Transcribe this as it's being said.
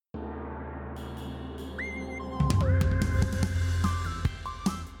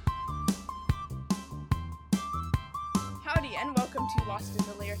to Lost in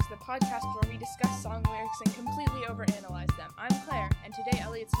the Lyrics, the podcast where we discuss song lyrics and completely overanalyze them. I'm Claire, and today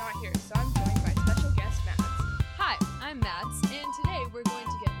Elliot's not here, so I'm joined by special guest Mads. Hi, I'm Mads, and today we're going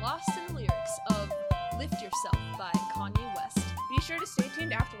to get lost in the lyrics of Lift Yourself by Kanye West. Be sure to stay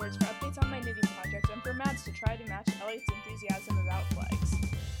tuned afterwards for updates on my knitting project and for Mads to try to match Elliot's enthusiasm about flags.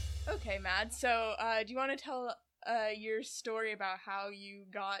 Okay, Mads, so do you want to tell your story about how you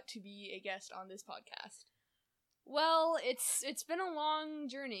got to be a guest on this podcast? Well, it's been a long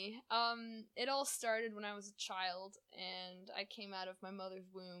journey. It all started when I was a child, and I came out of my mother's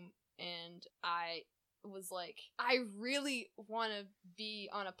womb, and I was like, I really want to be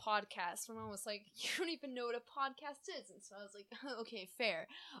on a podcast. My mom was like, you don't even know what a podcast is. And so I was like, okay, fair.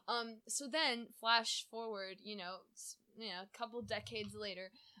 So then, flash forward, a couple decades later,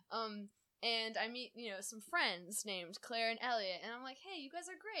 and I meet, some friends named Claire and Elliot, and I'm like, hey, you guys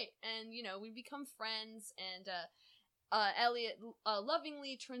are great. And, we become friends, and Elliot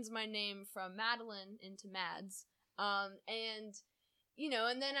lovingly turns my name from Madeline into Mads. And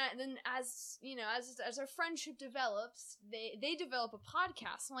then as our friendship develops, they develop a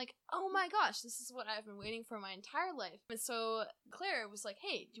podcast. I'm like, oh my gosh, this is what I've been waiting for my entire life. And so Claire was like,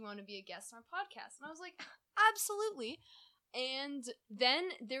 hey, do you want to be a guest on our podcast? And I was like, absolutely. And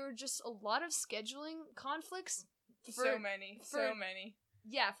then there were just a lot of scheduling conflicts. So many.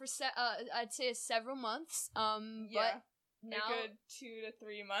 Yeah, I'd say several months. But now, a good 2 to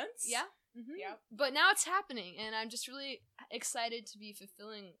 3 months. Yeah. Mm-hmm. Yeah. But now it's happening, and I'm just really excited to be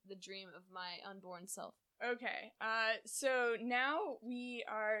fulfilling the dream of my unborn self. Okay. So now we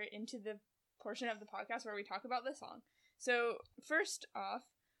are into the portion of the podcast where we talk about the song. So first off,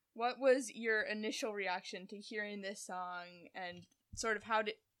 what was your initial reaction to hearing this song, and sort of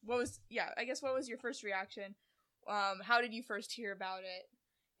what was your first reaction? How did you first hear about it,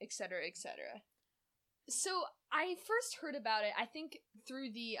 etc., etc.? So I first heard about it, I think,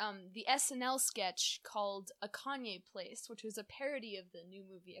 through the SNL sketch called A Kanye Place, which was a parody of the new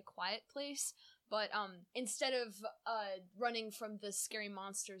movie A Quiet Place. But instead of running from the scary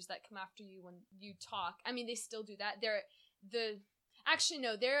monsters that come after you when you talk, I mean, they still do that. They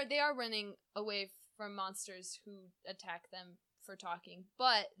are running away from monsters who attack them for talking.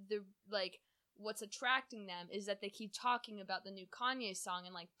 But what's attracting them is that they keep talking about the new Kanye song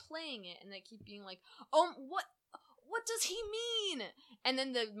and playing it, and they keep being like, oh, what does he mean? And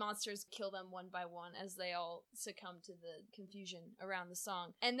then the monsters kill them one by one as they all succumb to the confusion around the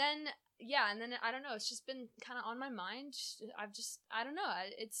song. And then I don't know, it's just been kind of on my mind. I don't know,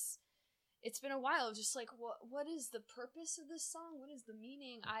 it's been a while of just what is the purpose of this song? What is the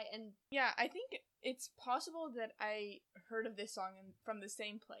meaning? I think it's possible that I heard of this song from the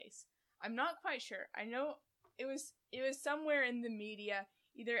same place. I'm not quite sure. I know it was somewhere in the media,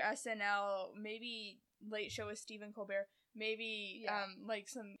 either SNL, maybe Late Show with Stephen Colbert, maybe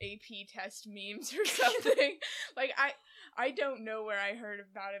some AP test memes or something. I don't know where I heard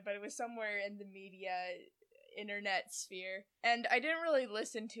about it, but it was somewhere in the media internet sphere. And I didn't really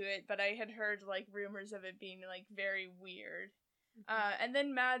listen to it, but I had heard rumors of it being very weird. Mm-hmm. And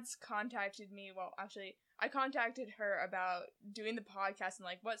then Mads contacted me. Well, actually, I contacted her about doing the podcast and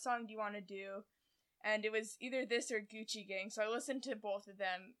what song do you want to do? And it was either this or Gucci Gang. So I listened to both of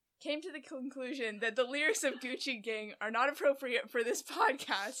them, came to the conclusion that the lyrics of Gucci Gang are not appropriate for this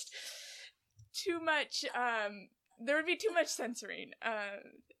podcast. Too much, there would be too much censoring.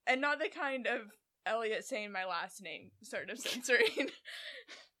 And not the kind of Elliot saying my last name sort of censoring.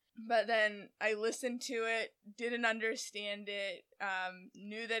 But then I listened to it, didn't understand it,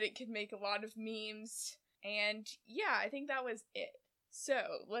 knew that it could make a lot of memes, and I think that was it.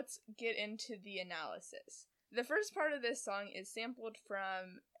 So, let's get into the analysis. The first part of this song is sampled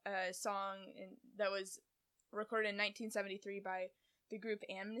from a song that was recorded in 1973 by the group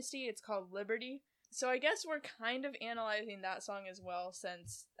Amnesty. It's called Liberty. So I guess we're kind of analyzing that song as well,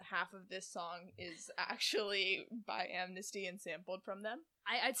 since half of this song is actually by Amnesty and sampled from them.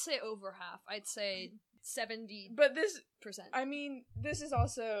 I'd say over half. I'd say 70%. But this is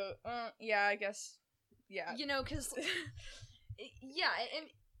also, I guess, yeah. Because,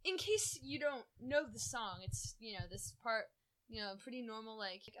 in case you don't know the song, it's, this part, pretty normal,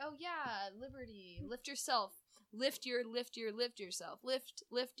 oh yeah, liberty, lift yourself. Lift yourself. Lift,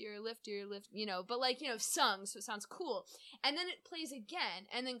 but sung, so it sounds cool. And then it plays again,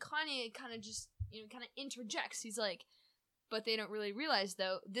 and then Kanye kind of just, kind of interjects. He's like, but they don't really realize,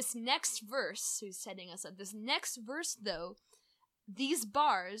 though, this next verse, who's setting us up, though, these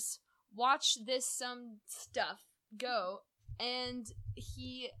bars, watch this stuff go, and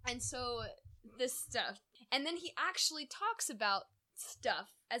this stuff. And then he actually talks about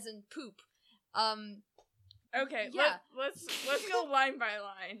stuff, as in poop, Okay, Yeah. let's go line by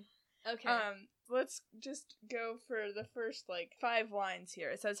line. Okay. Let's just go for the first, 5 lines here.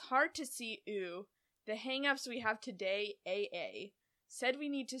 It says, hard to see, ooh. The hang-ups we have today, AA. Said we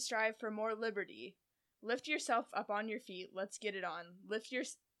need to strive for more liberty. Lift yourself up on your feet, let's get it on. Lift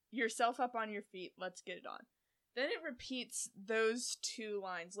yourself up on your feet, let's get it on. Then it repeats those 2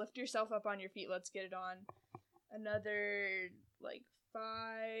 lines. Lift yourself up on your feet, let's get it on. Another,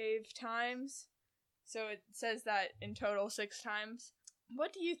 5 times. So it says that in total 6 times.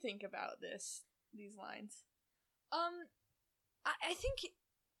 What do you think about these lines? I think,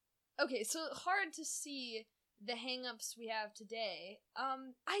 okay, so hard to see the hang-ups we have today.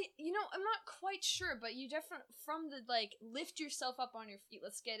 I'm not quite sure, but you definitely, from the, lift yourself up on your feet,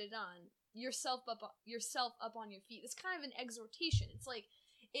 let's get it on, yourself up on your feet, it's kind of an exhortation. It's like,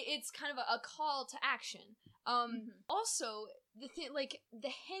 it's kind of a call to action. Also, the thing, the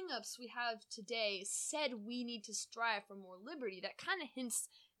hang-ups we have today said we need to strive for more liberty. That kind of hints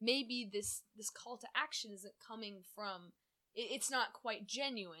maybe this call to action isn't coming from, it's not quite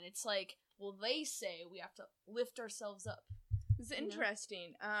genuine. It's like, well, they say we have to lift ourselves up. It's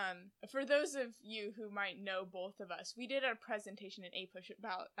interesting. For those of you who might know both of us, we did a presentation in APUSH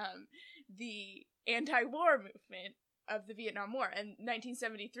about the anti-war movement of the Vietnam War, and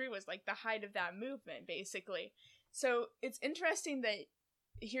 1973 was the height of that movement, basically. So it's interesting that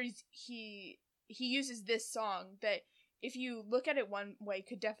here he uses this song that, if you look at it one way,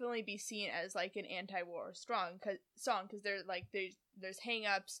 could definitely be seen as an anti-war song, because there's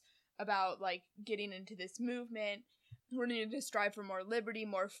hang-ups about getting into this movement. We're needing to strive for more liberty,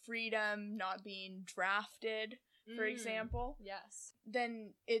 more freedom, not being drafted, for example. Yes.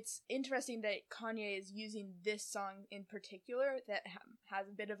 Then it's interesting that Kanye is using this song in particular that has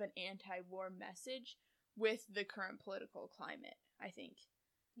a bit of an anti-war message with the current political climate, I think.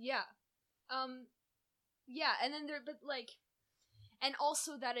 Yeah. Yeah, and then and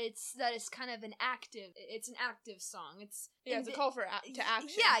also that it's kind of an active song. It's a call to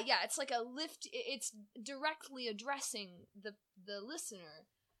action. Yeah, it's like a lift. It's directly addressing the listener.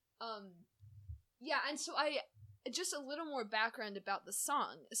 Yeah, and so just a little more background about the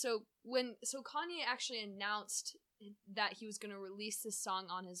song. So Kanye actually announced that he was going to release this song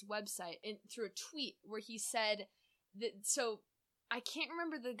on his website through a tweet where he said that. So I can't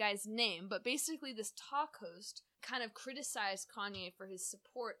remember the guy's name, but basically this talk host kind of criticized Kanye for his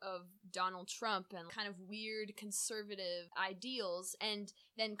support of Donald Trump and kind of weird conservative ideals, and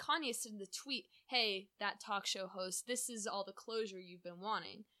then Kanye said in the tweet, hey, that talk show host, this is all the closure you've been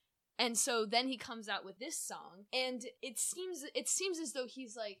wanting. And so then he comes out with this song, and it seems as though he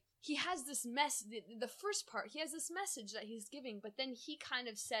has this the first part, he has this message that he's giving, but then he kind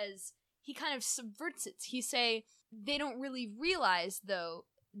of subverts it. He say, they don't really realize, though,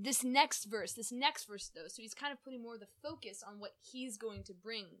 this next verse, though. So he's kind of putting more of the focus on what he's going to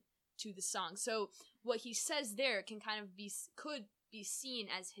bring to the song. So what he says there could be seen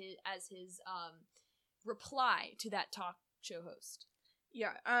as his reply to that talk show host.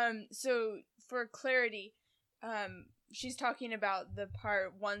 Yeah. So for clarity, she's talking about the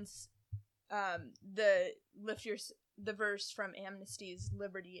part once, the verse from Amnesty's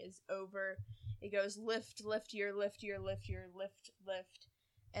Liberty is over. It goes lift, lift your, lift your, lift your, lift, lift.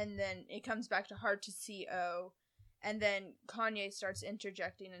 And then it comes back to hard to see, oh. And then Kanye starts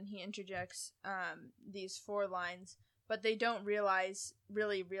interjecting, and he interjects these 4 lines. But they don't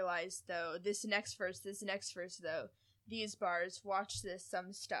really realize, though, this next verse, though, these bars, watch this,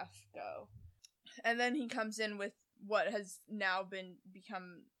 some stuff go. And then he comes in with what has now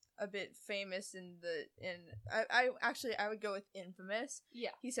become a bit famous I would go with infamous. Yeah.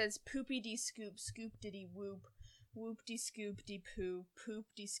 He says, poopy-dee scoop, scoop-diddy whoop, whoop-dee scoop-dee poo,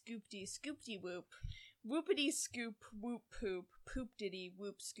 poop-dee scoop-dee scoop-dee whoop, whoopity scoop, whoop poop, poop-diddy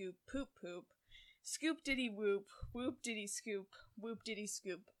whoop scoop, poop poop, scoop-diddy whoop, whoop-diddy scoop, whoop-diddy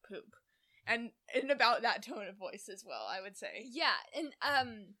scoop, poop. And in about that tone of voice as well, I would say. Yeah, and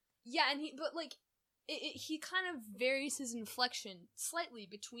he kind of varies his inflection slightly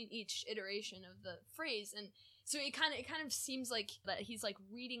between each iteration of the phrase, and so it kind of seems like that he's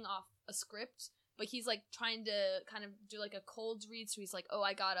reading off a script, but he's trying to kind of do a cold read. So he's oh,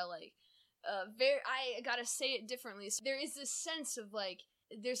 I gotta I gotta say it differently. So there is this sense of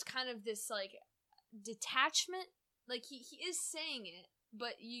there's kind of this detachment. He is saying it,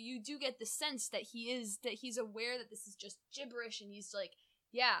 but you do get the sense that he's aware that this is just gibberish, and he's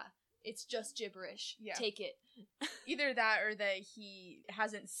yeah, it's just gibberish. Yeah. Take it. Either that, or that he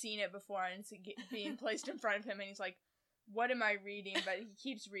hasn't seen it before and it's being placed in front of him, and he's what am I reading? But he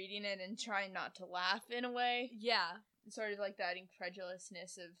keeps reading it and trying not to laugh in a way. Yeah. Sort of that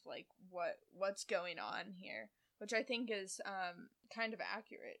incredulousness of what's going on here, which I think is kind of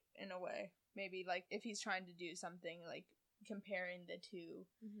accurate in a way. Maybe like if he's trying to do something like comparing the two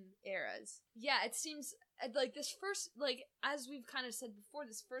eras. Yeah, it seems like this first, like as we've kind of said before,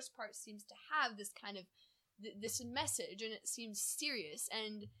 this first part seems to have this kind of this message, and it seems serious,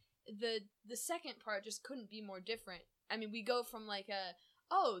 and the second part just couldn't be more different. I mean, we go from like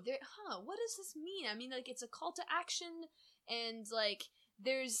what does this mean? I mean, like, it's a call to action, and like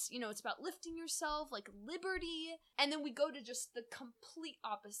there's, it's about lifting yourself, like that, and then we go to just the complete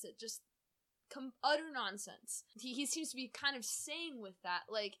opposite, just utter nonsense. He seems to be kind of saying with that,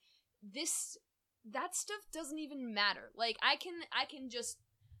 like, that stuff doesn't even matter. Like, I can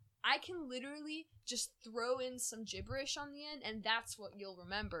literally just throw in some gibberish on the end, and that's what you'll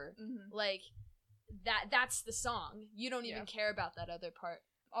remember. Like, that's the song. You don't even care about that other part.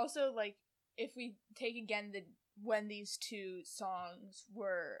 Also, like, if we take again when these two songs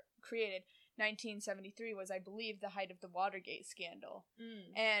were created, 1973 was, I believe, the height of the Watergate scandal.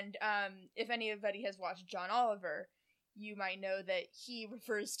 And if anybody has watched John Oliver, you might know that he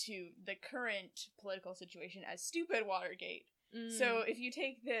refers to the current political situation as stupid Watergate. So if you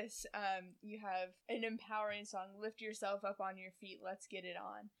take this, you have an empowering song, Lift Yourself Up on Your Feet, Let's Get It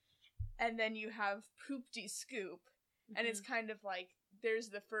On. And then you have Poop-de-Scoop. And it's kind of like, there's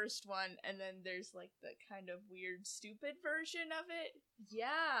the first one, and then there's like the kind of weird, stupid version of it.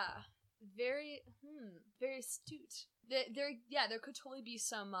 Yeah. Very astute. There could totally be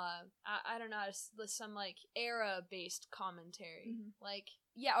some, I don't know, some, like, era-based commentary. Like,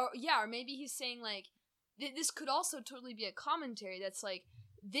 or maybe he's saying, like, this could also totally be a commentary that's, like,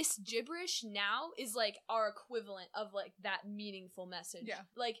 this gibberish now is, like, our equivalent of, like, that meaningful message. Yeah.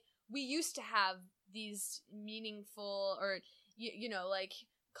 Like, we used to have these meaningful, or, like,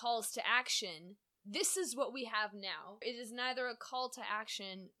 calls to action. This is what we have now. It is neither a call to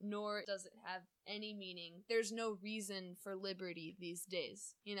action, nor does it have any meaning. There's no reason for liberty these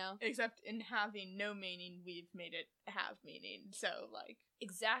days, Except in having no meaning, we've made it have meaning. So, like...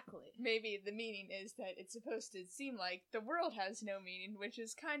 Exactly. Maybe the meaning is that it's supposed to seem like the world has no meaning, which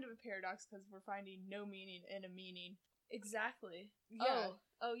is kind of a paradox because we're finding no meaning in a meaning. Exactly. Yeah.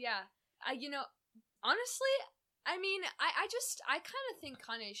 Oh, yeah. Honestly... I mean, I kind of think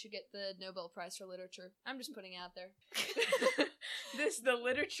Kanye should get the Nobel Prize for Literature. I'm just putting it out there. The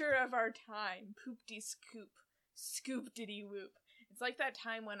literature of our time. Poop-de-scoop. Scoop-diddy-whoop. It's like that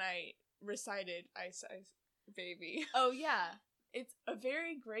time when I recited Ice Ice Baby. Oh, yeah. It's a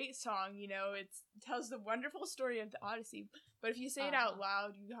very great song, it tells the wonderful story of the Odyssey, but if you say it out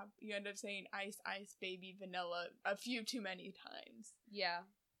loud, you end up saying Ice Ice Baby Vanilla a few too many times. Yeah.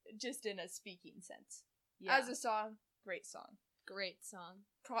 Just in a speaking sense. Yeah. As a song, great song. Great song.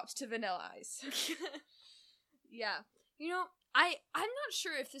 Props to Vanilla Ice. Yeah. I'm not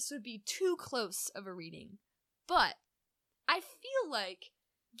sure if this would be too close of a reading, but I feel like,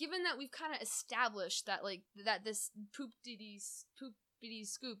 given that we've kind of established that, like, that this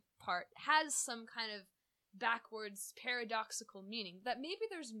poop-diddy-scoop part has some kind of backwards paradoxical meaning, that maybe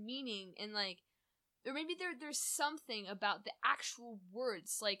there's meaning in, like, or maybe there's something about the actual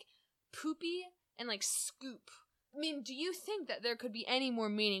words, like, poopy and, like, scoop. I mean, do you think that there could be any more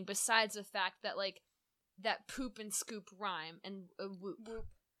meaning besides the fact that, like, that poop and scoop rhyme and whoop?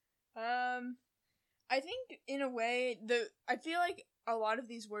 I think, in a way, I feel like a lot of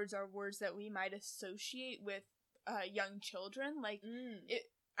these words are words that we might associate with young children. Like,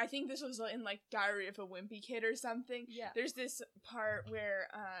 I think this was in, like, Diary of a Wimpy Kid or something. Yeah. There's this part where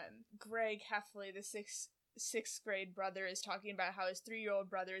Greg Heffley, the sixth grade brother, is talking about how his 3-year-old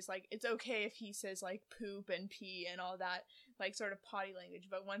brother is like, it's okay if he says, like, poop and pee and all that, like, sort of potty language,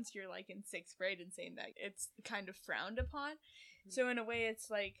 but once you're, like, in 6th grade and saying that, it's kind of frowned upon. So in a way, it's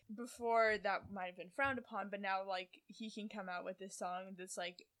like, before that might have been frowned upon, but now, like, he can come out with this song that's,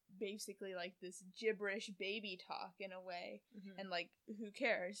 like, basically, like, this gibberish baby talk in a way, and, like, who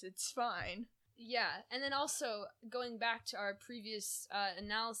cares? It's fine. Yeah, and then also, going back to our previous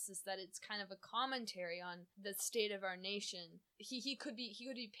analysis, that it's kind of a commentary on the state of our nation. He could be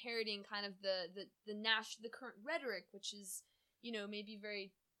parodying kind of the current rhetoric, which is, maybe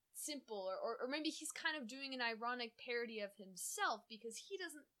very simple, or maybe he's kind of doing an ironic parody of himself, because he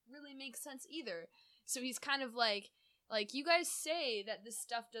doesn't really make sense either. So he's kind of like, you guys say that this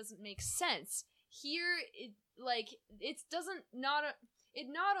stuff doesn't make sense. Here, it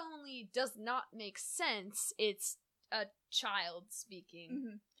not only does not make sense, it's a child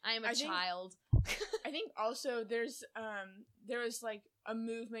speaking. I am a child. I think also there was, like, a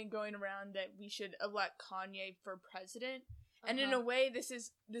movement going around that we should elect Kanye for president. And in a way, this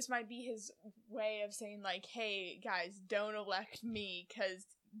might be his way of saying, like, hey, guys, don't elect me, because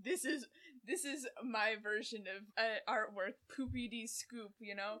this is my version of artwork, Poopy D Scoop,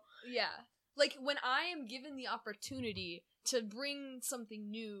 you know? Yeah. Like, when I am given the opportunity to bring something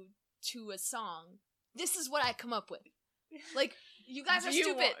new to a song, this is what I come up with. Like, you guys are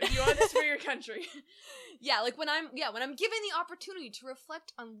stupid. Do you want this for your country? Yeah, like, when I'm given the opportunity to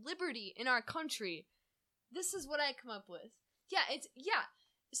reflect on liberty in our country, this is what I come up with.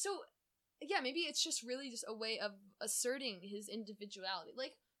 So, maybe it's just really just a way of asserting his individuality.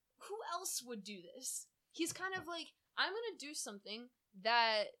 Like, who else would do this? He's kind of like, I'm gonna do something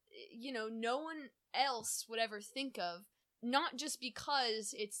that, you know, no one else would ever think of, not just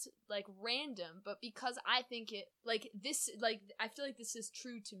because it's, like, random, but because I think it, like, this, like, I feel like this is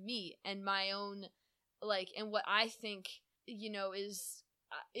true to me, and my own, like, and what I think, you know, is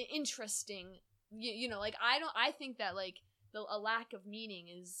interesting, you know, like, I think that, like, a lack of meaning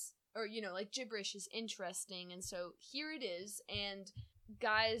is, or, you know, like, gibberish is interesting, and so here it is, and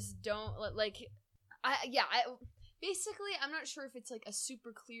guys don't, like, basically, I'm not sure if it's, like, a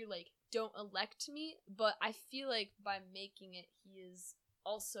super clear, like, don't elect me, but I feel like by making it, he is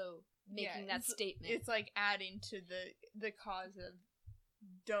also making that statement. It's, like, adding to the cause of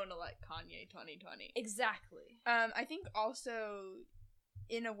don't elect Kanye 2020. Exactly. I think also,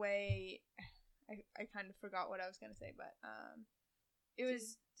 in a way, I kind of forgot what I was gonna say, but, it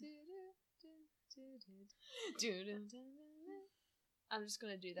was... I'm just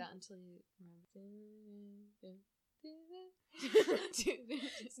gonna do that until you remember.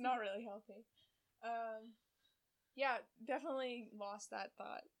 It's not really healthy. Yeah, definitely lost that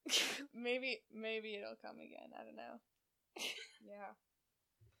thought. Maybe it'll come again. I don't know. Yeah.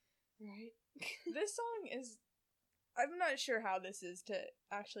 Right. This song is... I'm not sure how this is to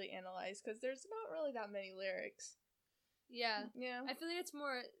actually analyze, because there's not really that many lyrics. Yeah. Yeah. I feel like it's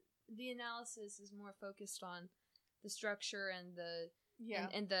more... The analysis is more focused on the structure and the... Yeah.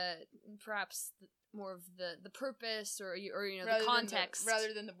 And the... Perhaps more of the purpose or you know, rather the context.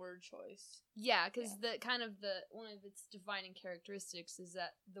 Rather than the word choice. Yeah, because the kind of one of its defining characteristics is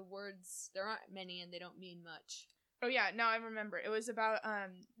that the words... There aren't many and they don't mean much. Oh yeah, now I remember. It was about,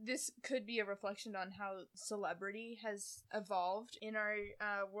 this could be a reflection on how celebrity has evolved in our,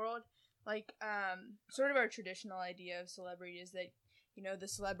 world. Like, sort of our traditional idea of celebrity is that, you know, the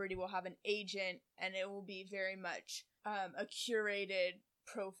celebrity will have an agent, and it will be very much, a curated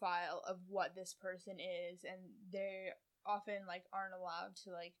profile of what this person is, and they often, like, aren't allowed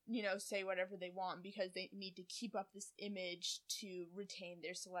to, like, you know, say whatever they want because they need to keep up this image to retain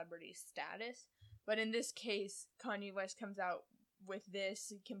their celebrity status. But in this case, Kanye West comes out with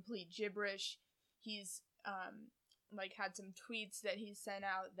this complete gibberish. He's, like, had some tweets that he sent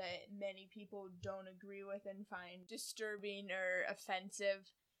out that many people don't agree with and find disturbing or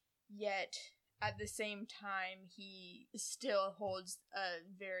offensive. Yet, at the same time, he still holds a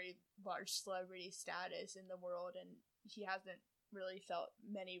very large celebrity status in the world, and he hasn't really felt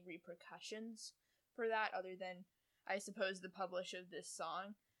many repercussions for that, other than, I suppose, the publish of this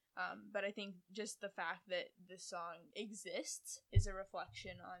song. But I think just the fact that this song exists is a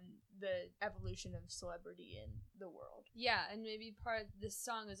reflection on the evolution of celebrity in the world. Yeah, and maybe this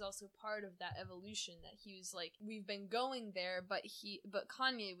song is also part of that evolution, that he was like, we've been going there, but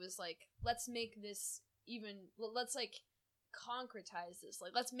Kanye was like, let's make this let's, like, concretize this.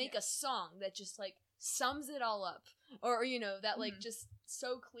 Like, let's make a song that just, like, sums it all up. Or, you know, that, like, just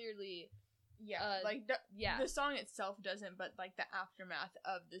so clearly... Yeah, the song itself doesn't, but, like, the aftermath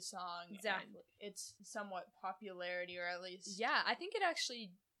of the song. Exactly. Its somewhat popularity, or at least... Yeah, I think it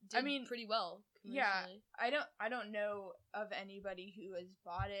actually did pretty well. Yeah, I don't know of anybody who has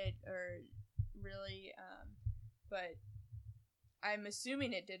bought it, or really, but I'm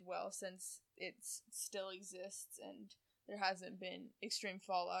assuming it did well, since it still exists, and there hasn't been extreme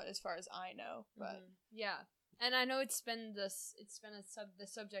fallout as far as I know, but... Yeah. And I know it's been the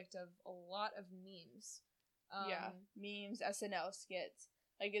subject of a lot of memes. Memes, SNL skits.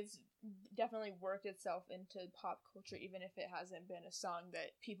 Like, it's definitely worked itself into pop culture, even if it hasn't been a song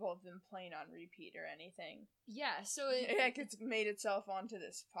that people have been playing on repeat or anything. Yeah, so it's made itself onto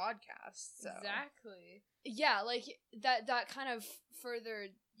this podcast. So. Exactly. Yeah, like that kind of further,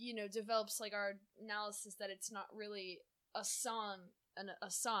 you know, develops, like, our analysis that it's not really a song.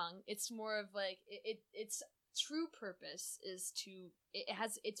 It's more of, like, it's true purpose is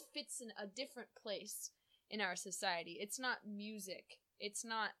it fits in a different place in our society. It's not music. It's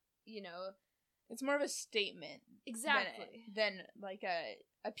not, you know, it's more of a statement. Exactly. Than like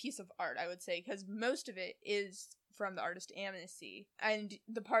a piece of art, I would say, because most of it is from the artist Amnesty, and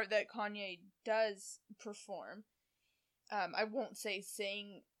the part that Kanye does perform, I won't say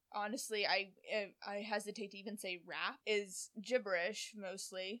sing honestly, I hesitate to even say rap, is gibberish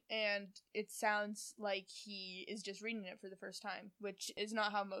mostly, and it sounds like he is just reading it for the first time, which is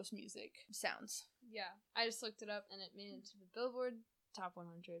not how most music sounds. Yeah, I just looked it up and it made it to the Billboard Top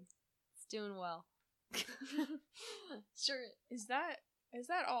 100. It's doing well. Sure. Is that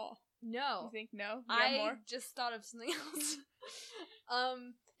all? No. You think no? You have more? Just thought of something else.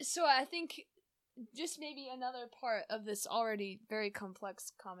 So I think just maybe another part of this already very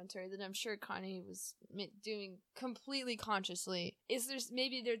complex commentary that I'm sure Kanye was doing completely consciously is there's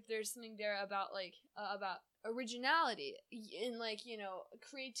something there about about originality and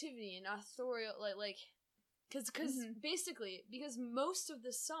creativity and authorial because basically because most of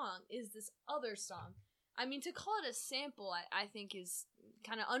the song is this other song. I mean, to call it a sample, I think is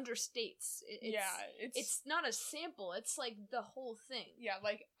kind of understates. It's not a sample. It's like the whole thing. Yeah,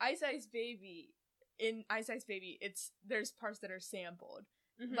 like Ice Ice Baby. In Ice Ice Baby, there's parts that are sampled.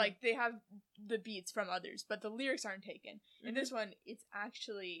 Mm-hmm. Like, they have the beats from others, but the lyrics aren't taken. Mm-hmm. In this one, it's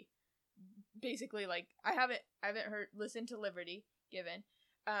actually basically like I haven't listened to Liberty Given,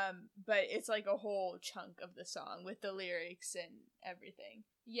 but it's like a whole chunk of the song with the lyrics and everything.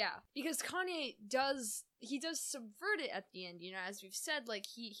 Yeah, because Kanye does subvert it at the end, as we've said, like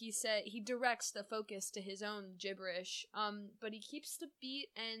he said he directs the focus to his own gibberish, but he keeps the beat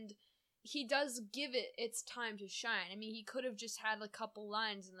and he does give it its time to shine. I mean, he could have just had a couple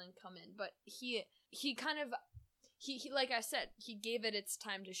lines and then come in, but he kind of like I said, he gave it its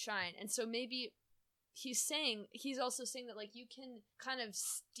time to shine. And so maybe he's also saying that like you can kind of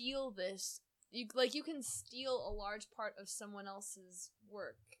steal this. You can steal a large part of someone else's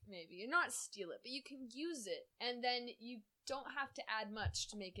work, maybe. Not steal it, but you can use it, and then you don't have to add much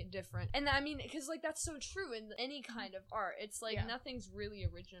to make it different. And I mean, because like that's so true in any kind of art. It's like nothing's really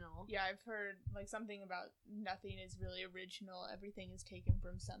original. Yeah, I've heard like something about nothing is really original. Everything is taken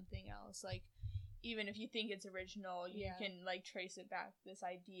from something else. Like, even if you think it's original, you can like trace it back to this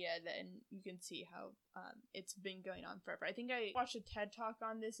idea, then you can see how it's been going on forever. I think I watched a TED Talk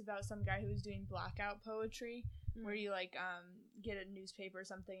on this about some guy who was doing blackout poetry, where you like get a newspaper or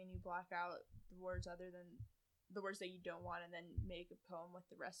something and you black out the words other than the words that you don't want, and then make a poem with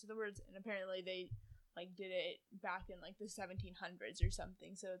the rest of the words. And apparently they like did it back in like the 1700s or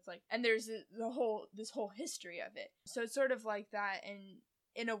something. So it's like, and there's this whole history of it. So it's sort of like that, and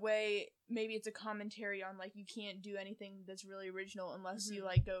in a way, maybe it's a commentary on, like, you can't do anything that's really original unless you,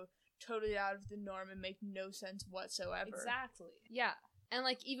 like, go totally out of the norm and make no sense whatsoever. Exactly. Yeah. And,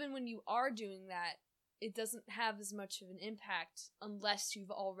 like, even when you are doing that, it doesn't have as much of an impact unless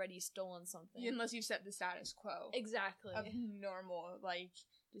you've already stolen something. Unless you've set the status quo. Exactly. Of normal, like,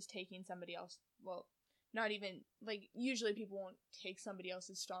 just taking somebody else, well, not even, like, usually people won't take somebody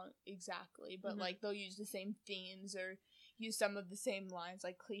else's song exactly, but, like, they'll use the same themes or use some of the same lines,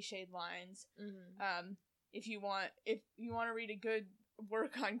 like cliched lines. If you want to read a good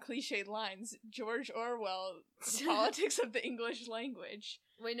work on cliched lines, George Orwell, Politics of the English Language.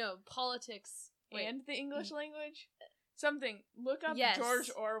 Wait, no, Politics and the English Language? Something. Look up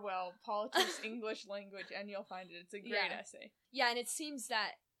George Orwell, Politics, English Language, and you'll find it. It's a great essay. Yeah, and it seems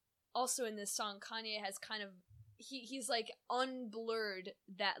that also in this song, Kanye has kind of, he's like unblurred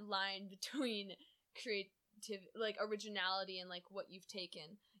that line between like originality and like what you've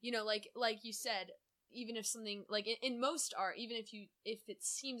taken, like you said, even if something like in most art, even if it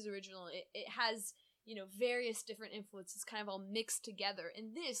seems original, it has various different influences kind of all mixed together.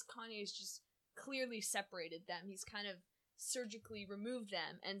 In this, Kanye's just clearly separated them. He's kind of surgically removed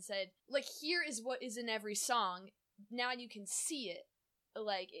them and said, like, here is what is in every song, now you can see it,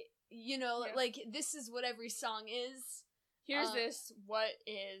 like, like, this is what every song is. Here's what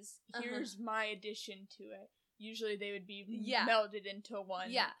is, here's my addition to it. Usually they would be melded into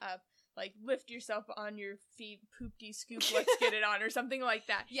one. Yeah. Like, lift yourself on your feet, poop-de-scoop, let's get it on, or something like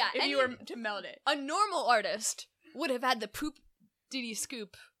that. Yeah. If you were to meld it. A normal artist would have had the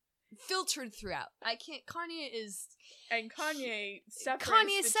poop-de-scoop filtered throughout. Kanye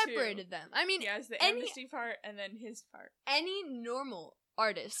separated them. I mean, he has the Amnesty part and then his part. Any normal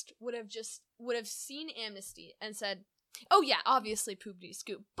artist would have seen Amnesty and said, oh yeah, obviously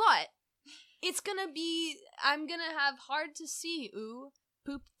poop-de-scoop, but I'm gonna have hard to see,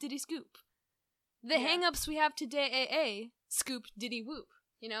 poop-diddy-scoop. The hang-ups we have today, scoop diddy whoop.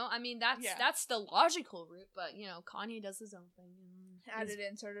 I mean, that's the logical route, but, Kanye does his own thing. Added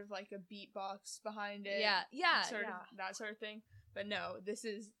in sort of like a beatbox behind it. Yeah. Sort of that sort of thing. But no, this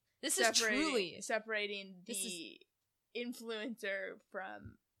is truly separating the influencer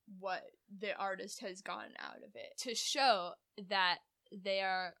from what the artist has gotten out of it. To show that they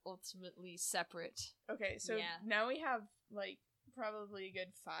are ultimately separate. Okay, so now we have, like, probably a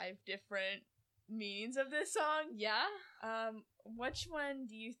good 5 different meanings of this song. Yeah? Which one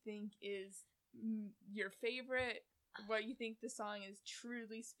do you think is your favorite? What you think the song is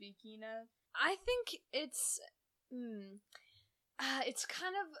truly speaking of? I think it's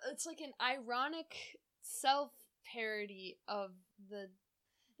it's like an ironic self-parody of the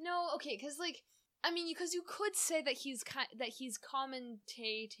because you could say that he's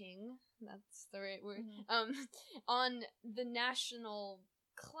commentating, that's the right word, on the national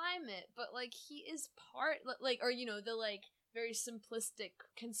climate, but like he is part, like, or the like very simplistic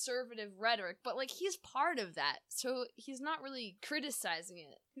conservative rhetoric, but like he's part of that, so he's not really criticizing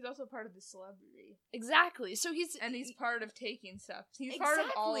it. He's also part of the celebrity. Exactly. So he's part of taking stuff. He's part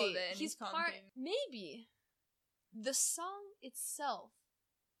of all of it. And he's part. Maybe the song itself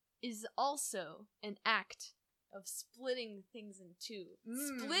is also an act of splitting things in two.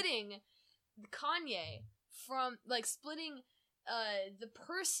 Splitting Kanye from, like, splitting the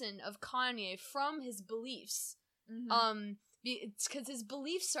person of Kanye from his beliefs. It's because his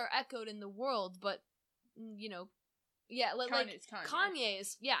beliefs are echoed in the world, but Kanye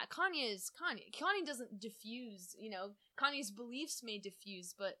is Kanye. Kanye doesn't diffuse, Kanye's beliefs may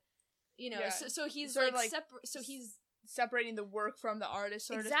diffuse, but so he's sort of he's separating the work from the artist,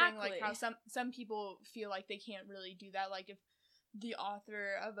 sort of thing. Like how some people feel like they can't really do that. Like if the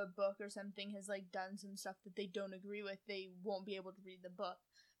author of a book or something has like done some stuff that they don't agree with, they won't be able to read the book.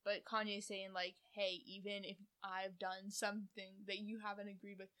 But Kanye's saying like, hey, even if I've done something that you haven't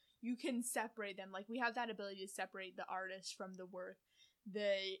agreed with, you can separate them. Like, we have that ability to separate the artist from the work,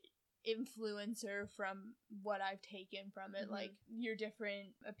 the influencer from what I've taken from it. Like, your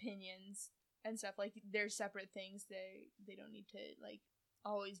different opinions and stuff. Like, they're separate things. They don't need to, like,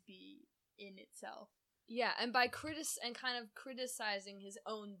 always be in itself. Yeah, and by criticizing his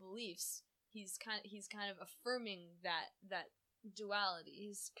own beliefs, he's kind of affirming that duality.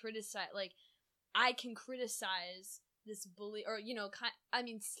 He's I can criticize this belief, or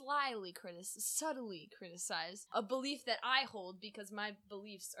subtly criticize a belief that I hold because my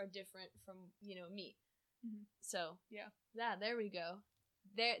beliefs are different from me. So there we go.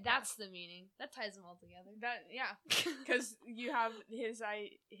 That's the meaning. That ties them all together. Because you have his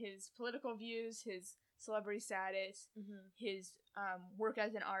political views, his celebrity status, his work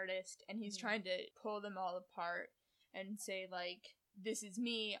as an artist, and he's trying to pull them all apart and say, like, this is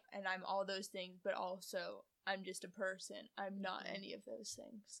me, and I'm all those things, but also I'm just a person. I'm not any of those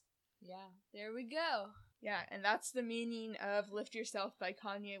things. Yeah, there we go. Yeah, and that's the meaning of Lift Yourself by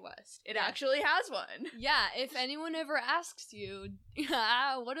Kanye West. It actually has one. Yeah, if anyone ever asks you,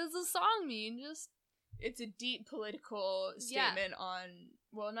 what does the song mean? It's a deep political statement on,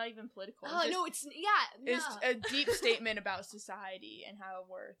 well, not even political. Oh, no, it's a deep statement about society and how it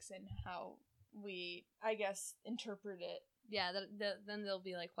works and how we, I guess, interpret it. Yeah, then they'll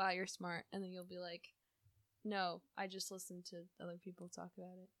be like, wow, you're smart. And then you'll be like, no, I just listened to other people talk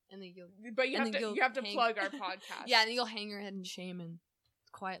about it. And then you have to plug our podcast. Yeah, and then you'll hang your head in shame and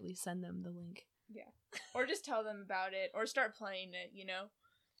quietly send them the link. Yeah. Or just tell them about it, or start playing it,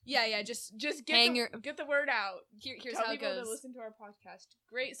 Yeah, just get the word out. Here's tell how it goes. People to listen to our podcast.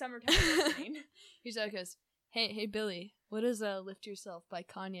 Great summertime listening. Here's how it goes. Hey Billy, what does Lift Yourself by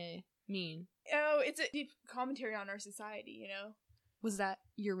Kanye mean? Oh, it's a deep commentary on our society, Was that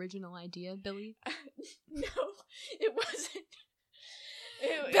your original idea, Billy? No, it wasn't.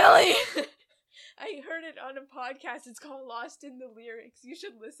 Billy! I heard it on a podcast. It's called Lost in the Lyrics. You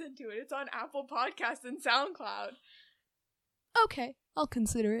should listen to it. It's on Apple Podcasts and SoundCloud. Okay, I'll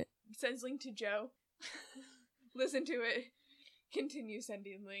consider it. Sends link to Joe. Listen to it. Continue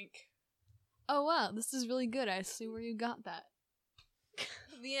sending link. Oh wow, this is really good. I see where you got that.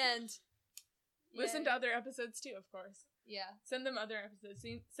 The end. Listen to other episodes too, of course. Yeah. Send them other episodes.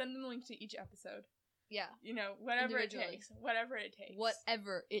 Send them a link to each episode. Yeah. Whatever it takes. Whatever it takes.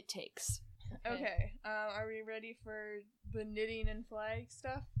 Whatever it takes. Okay. Are we ready for the knitting and flag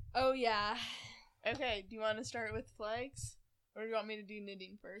stuff? Oh, yeah. Okay, do you want to start with flags? Or do you want me to do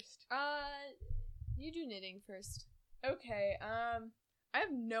knitting first? You do knitting first. Okay, I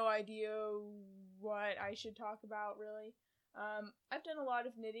have no idea what I should talk about, really. I've done a lot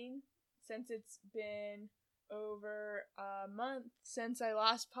of knitting since it's been over a month since I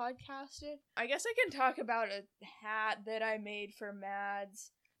last podcasted. I guess I can talk about a hat that I made for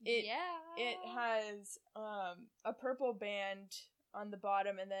Mads. It has a purple band on the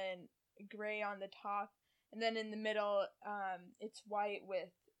bottom and then gray on the top, and then in the middle it's white with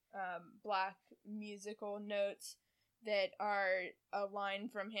black musical notes that are a line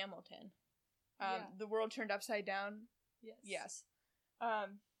from Hamilton. The world turned upside down. Yes.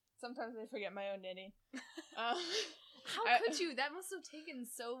 Sometimes I forget my own knitting. How could you? That must have taken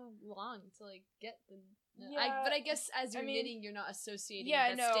so long to like get the. Yeah, but I guess as you're knitting, you're not associating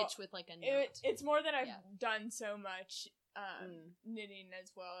the stitch with like a note. It's more that I've done so much knitting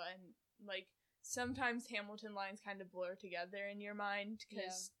as well, and like sometimes Hamilton lines kind of blur together in your mind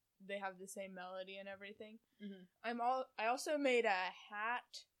because they have the same melody and everything. Mm-hmm. I also made a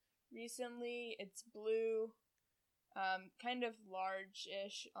hat recently. It's blue, kind of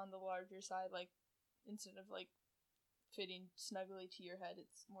large-ish on the larger side. Like instead of like fitting snugly to your head,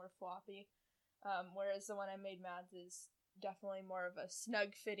 it's more floppy. Whereas the one I made Mads is definitely more of a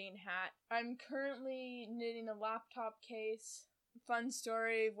snug-fitting hat. I'm currently knitting a laptop case. Fun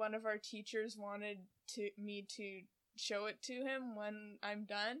story, one of our teachers wanted me to show it to him when I'm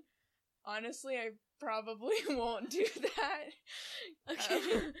done. Honestly, I probably won't do that.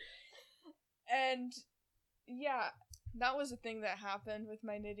 Okay. And yeah, that was a thing that happened with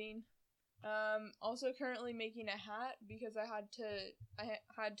my knitting. Also currently making a hat because I had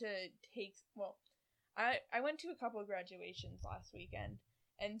to take, well, I went to a couple of graduations last weekend,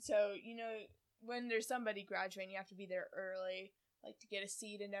 and so, you know, when there's somebody graduating, you have to be there early, like to get a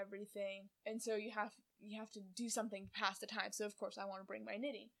seat and everything, and so you have to do something past the time, so of course I want to bring my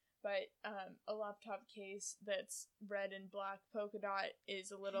knitting, but a laptop case that's red and black polka dot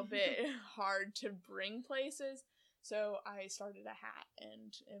is a little bit hard to bring places. So I started a hat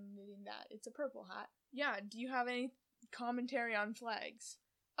and am knitting that. It's a purple hat. Yeah, do you have any commentary on flags?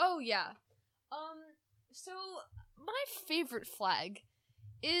 Oh, yeah. So my favorite flag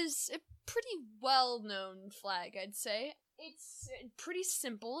is a pretty well-known flag, I'd say. It's pretty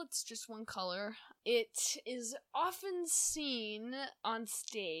simple. It's just one color. It is often seen on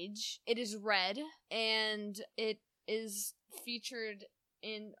stage. It is red, and it is featured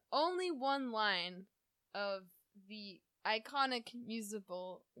in only one line of the iconic music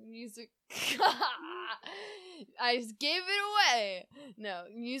I gave it away. No,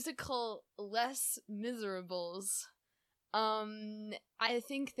 musical Les Miserables. I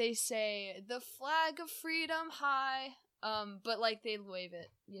think they say the flag of freedom high, but like they wave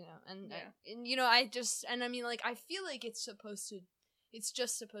it, you know, and you know, I mean, like, I feel like it's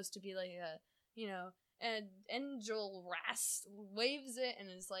just supposed to be like a, you know, an angel Rast waves it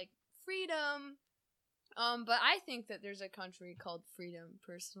and is like freedom. But I think that there's a country called Freedom,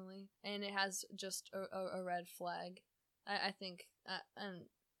 personally, and it has just a red flag. I think,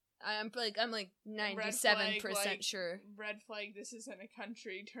 I'm like 97% sure. Red flag, this isn't a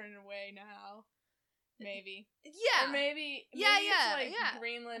country, turn away now. Maybe. Yeah. Or maybe it's like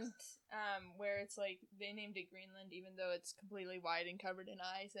Greenland, where it's like, they named it Greenland even though it's completely white and covered in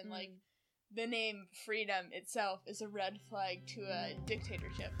ice, and like, the name Freedom itself is a red flag to a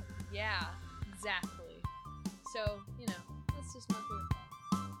dictatorship. Yeah, exactly. So, you know, that's just my favorite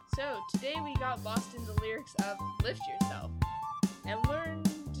flag. So, today we got lost in the lyrics of Lift Yourself, and learned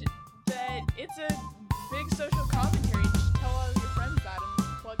that it's a big social commentary. Just tell all your friends about it and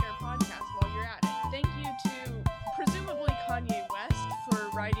plug our podcast while you're at it. Thank you to, presumably, Kanye West for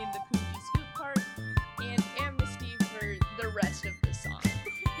writing the Poopty Scoop part, and Amnesty for the rest of the song.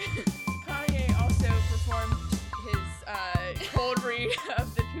 Kanye also performed his cold read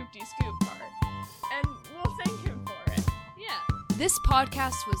of the Poopty Scoop part, and we'll thank him for it. Yeah. This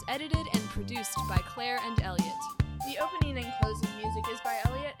podcast was edited and produced by Claire and Elliot. The opening and closing music is by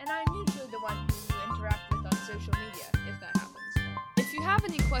Elliot, and I'm usually the one who you interact with on social media, if that happens. If you have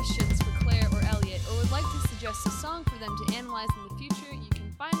any questions for Claire or Elliot, or would like to suggest a song for them to analyze in the future, you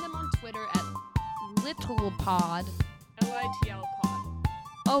can find them on Twitter at LittlePod. LITL pod.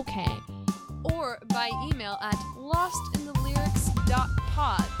 Okay. Or by email at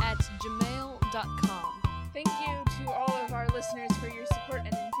lostinthelyrics.pod@gmail.com. Thank you to all of our listeners for your support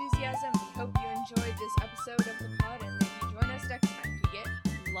and enthusiasm. We hope you enjoyed this episode of the pod, and that you join us next time to get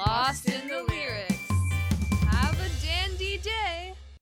lost